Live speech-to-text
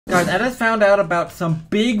Guys, I just found out about some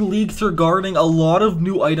big leaks regarding a lot of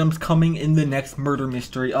new items coming in the next murder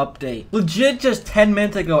mystery update. Legit just 10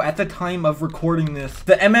 minutes ago at the time of recording this,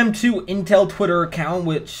 the MM2 Intel Twitter account,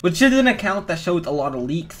 which is an account that shows a lot of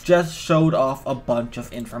leaks, just showed off a bunch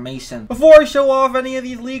of information. Before I show off any of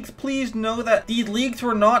these leaks, please know that these leaks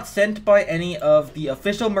were not sent by any of the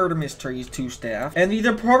official murder mysteries to staff, and these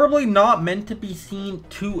are probably not meant to be seen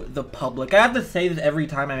to the public. I have to say this every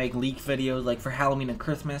time I make leak videos, like for Halloween and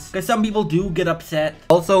Christmas, because some people do get upset.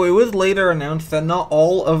 Also, it was later announced that not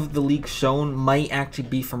all of the leaks shown might actually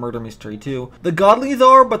be for Murder Mystery 2. The Godlies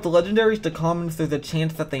are, but the legendaries to commons, there's a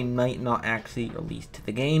chance that they might not actually release to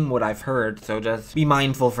the game, what I've heard, so just be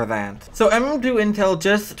mindful for that. So MM2 Intel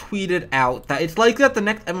just tweeted out that it's likely that the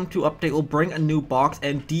next MM2 update will bring a new box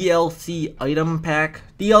and DLC item pack.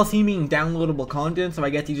 DLC meaning downloadable content, so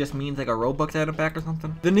I guess he just means like a Roblox item pack or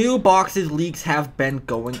something. The new boxes leaks have been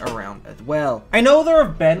going around as well. I know there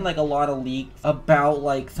have been like a lot of leaks about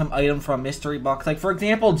like some item from mystery box. Like for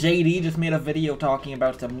example, JD just made a video talking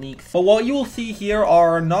about some leaks. But what you will see here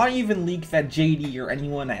are not even leaks that JD or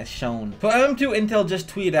anyone has shown. So MM2 Intel just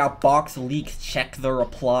tweeted out box leaks, check the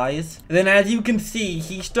replies. And then as you can see,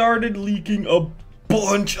 he started leaking a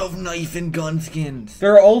bunch of knife and gun skins.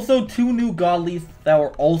 There are also two new Godlies that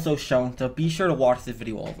were also shown, so be sure to watch this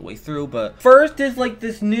video all the way through. But first is like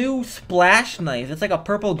this new splash knife. It's like a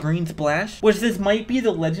purple green splash, which this might be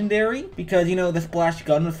the legendary, because you know the splash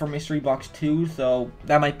gun was from mystery box 2, so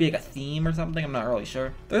that might be like a theme or something. I'm not really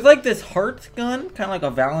sure. There's like this hearts gun, kind of like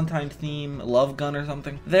a Valentine's theme love gun or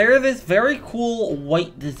something. There's this very cool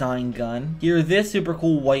white design gun. Here's this super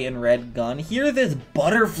cool white and red gun. Here's this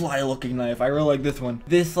butterfly looking knife. I really like this one.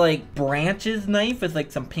 This like branches knife with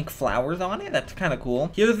like some pink flowers on it. That's kind of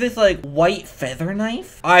cool. Here's this like white feather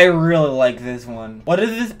knife. I really like this one. What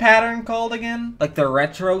is this pattern called again? Like the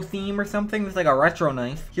retro theme or something? It's like a retro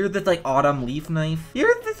knife. Here's this like autumn leaf knife.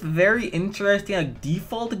 Here's this very interesting like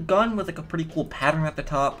default gun with like a pretty cool pattern at the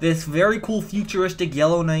top. This very cool futuristic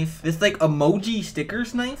yellow knife. This like emoji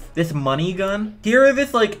stickers knife. This money gun. Here is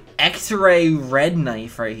this like x-ray red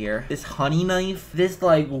knife right here. This honey knife. This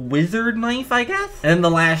like wizard knife, I guess. And then the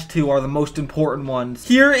last two are the most important ones.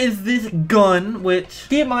 Here is this gun, which,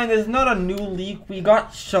 keep in mind, is not a new leak. We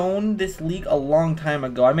got shown this leak a long time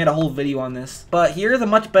ago. I made a whole video on this. But here's a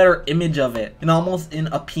much better image of it. And almost in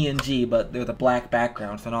a PNG, but there's a black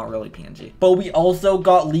background, so not really PNG. But we also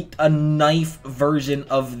got leaked a knife version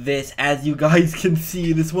of this. As you guys can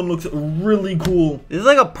see, this one looks really cool. This is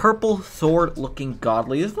like a purple sword looking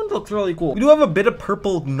godly. This one looks really cool. We do have a bit of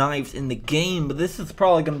purple knives in the game, but this is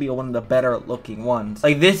probably going to be one of the better looking ones.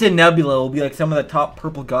 Like this and Nebula will be like some of the top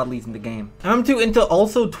purple godlies in the game. MM2 Intel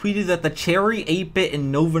also tweeted that the Cherry 8-bit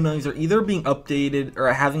and Nova knives are either being updated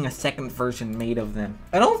or having a second version made of them.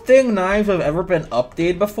 I don't think knives have ever been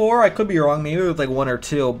updated before. I could be wrong. Maybe it was like one or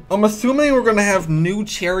two. I'm assuming we're going to have new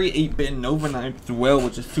Cherry 8-bit and Nova knives as well,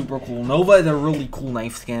 which is super cool. Nova is a really cool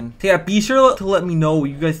knife skin. So yeah, be sure to let me know what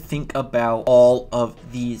you guys think about all of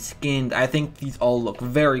these skins. I think these all look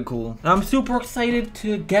very cool. And I'm super excited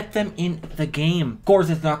to get them in the game. Of course,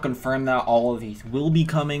 it's not confirmed that all of these will be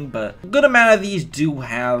coming, but a good amount of these do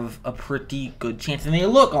have a pretty good chance, and they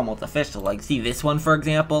look almost official. Like, see this one, for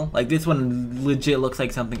example? Like, this one legit looks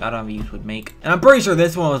like something Out of Use would make. And I'm pretty sure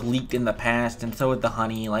this one was leaked in the past, and so is the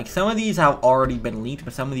honey. Like, some of these have already been leaked,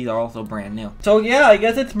 but some of these are also brand new. So yeah, I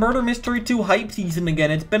guess it's Murder Mystery 2 hype season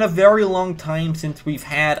again. It's been a very long time since we've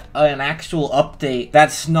had an actual update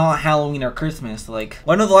that's not Halloween or Christmas. Like,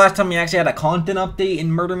 when was the last time we actually had a content update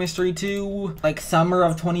in Murder Mystery 2? Like, summer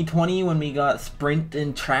of 2020 when we got Sprint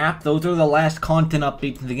and Trap. Those are the last content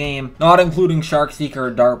updates in the game, not including Shark Seeker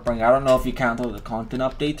or Dartbringer. I don't know if you count those as content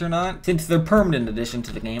updates or not, since they're permanent addition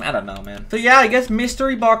to the game. I don't know, man. So yeah, I guess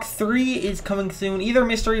Mystery Box 3 is coming soon. Either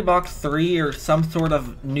Mystery Box 3 or some sort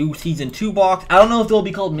of new Season 2 box. I don't know if they'll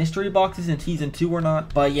be called Mystery Boxes in Season 2 or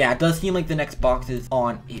not, but yeah, it does seem like the next box is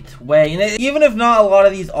on its way. And even if not, a lot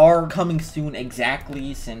of these are coming soon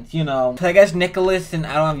exactly, since, you know, I guess Nicholas and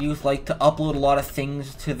I Don't Have Use like to upload a lot of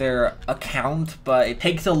things to their account, but it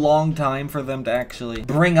takes a long time for them to actually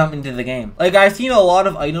bring them into the game. Like, I've seen a lot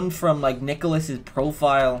of items from like Nicholas's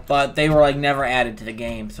profile, but they were like never added to the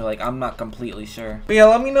game, so like I'm not completely sure. But yeah,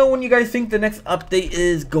 let me know when you guys think the next update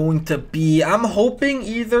is going to be. I'm hoping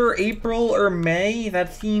either April or May.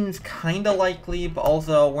 That seems kind of likely, but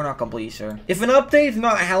also we're not completely sure. If an update is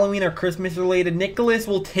not Halloween or Christmas related, Nicholas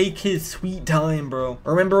will take his sweet time, bro.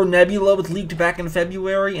 Remember Nebula was leaked back in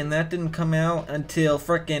February and that didn't come out until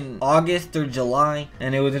frickin' August or July,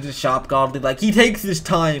 and it was just a shop god probably like, he takes his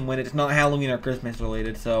time when it's not Halloween or Christmas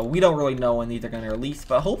related, so we don't really know when these are going to release,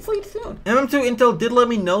 but hopefully soon. MM2 Intel did let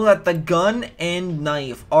me know that the gun and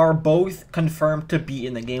knife are both confirmed to be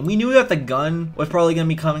in the game. We knew that the gun was probably going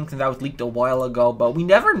to be coming since that was leaked a while ago, but we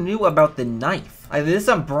never knew about the knife. Like, this is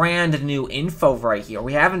some brand new info right here.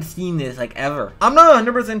 We haven't seen this, like, ever. I'm not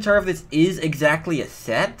 100% sure if this is exactly a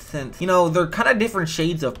set, since, you know, they're kind of different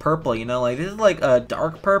shades of purple, you know? Like, this is, like, a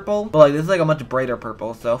dark purple, but, like, this is, like, a much brighter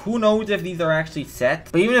purple. So, who knows if these are actually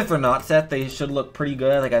set? But even if they're not set, they should look pretty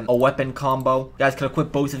good, like a weapon combo. You guys could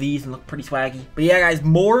equip both of these and look pretty swaggy. But yeah, guys,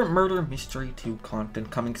 more Murder Mystery 2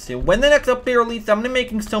 content coming soon. When the next update releases, I'm going to be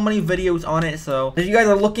making so many videos on it, so if you guys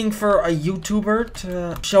are looking for a YouTuber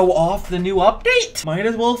to show off the new update, might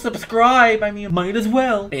as well subscribe. I mean, might as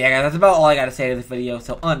well. But yeah, guys, that's about all I gotta say to this video.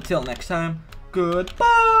 So until next time,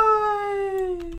 goodbye.